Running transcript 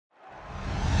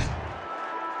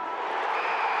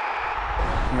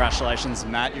Congratulations,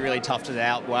 Matt. You really toughed it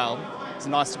out well. It's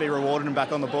nice to be rewarded and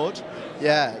back on the board.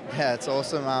 Yeah, it's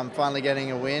awesome. Finally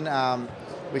getting a win.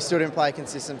 We still didn't play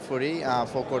consistent footy,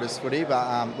 four quarters footy,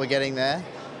 but we're getting there.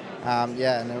 And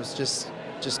it was just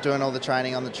doing all the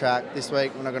training on the track. This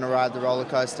week we're not going to ride the roller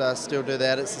coaster, still do the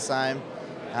edits the same,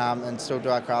 and still do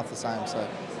our craft the same. So,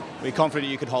 Were you confident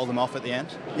you could hold them off at the end?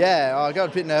 Yeah, I got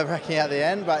a bit nerve-wracking at the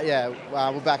end, but yeah,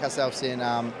 we'll back ourselves in.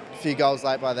 A few goals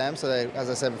late by them, so as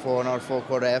I said before, not a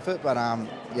four-quarter effort, but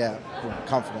we're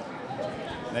confident.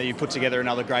 Now you put together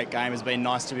another great game. It's been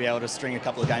nice to be able to string a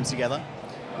couple of games together.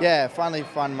 Yeah, finally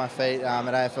finding my feet at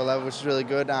AFL level, which is really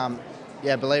good.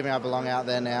 Believing I belong out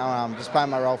there now. Just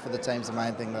playing my role for the team's the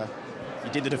main thing, though.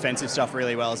 You did the defensive stuff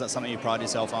really well. Is that something you pride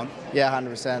yourself on? Yeah,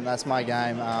 100%. That's my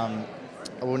game.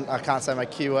 I can't say my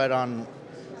keyword on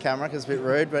camera because it's a bit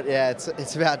rude, but yeah,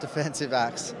 it's about defensive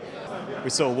acts. We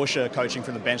saw Woosha coaching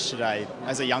from the bench today.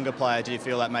 As a younger player, do you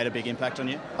feel that made a big impact on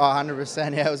you? Oh,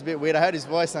 100%. Yeah, it was a bit weird. I heard his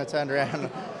voice and I turned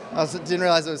around. Didn't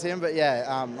realise it was him, but yeah,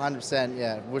 100%.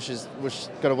 Yeah, Woosh's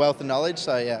got a wealth of knowledge,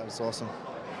 so yeah, it was awesome.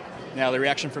 Now, the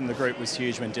reaction from the group was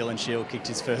huge when Dylan Shield kicked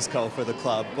his first goal for the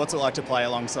club. What's it like to play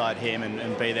alongside him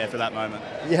and be there for that moment?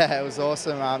 Yeah, it was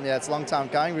awesome. It's a long time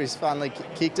going, but he's finally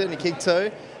kicked it, and he kicked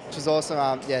two, which was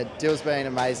awesome. Dill's been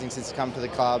amazing since he's come to the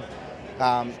club.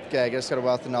 Just got a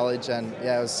wealth of knowledge, and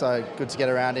yeah, it was so good to get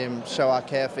around him, show our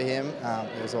care for him.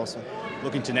 It was awesome.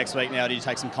 Looking to next week now, do you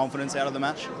take some confidence out of the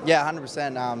match? Yeah,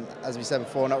 100%. As we said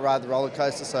before, not ride the roller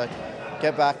coaster, so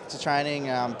get back to training,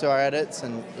 do our edits,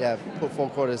 and put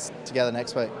four quarters together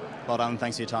next week. Well done.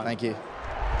 Thanks for your time. Thank you.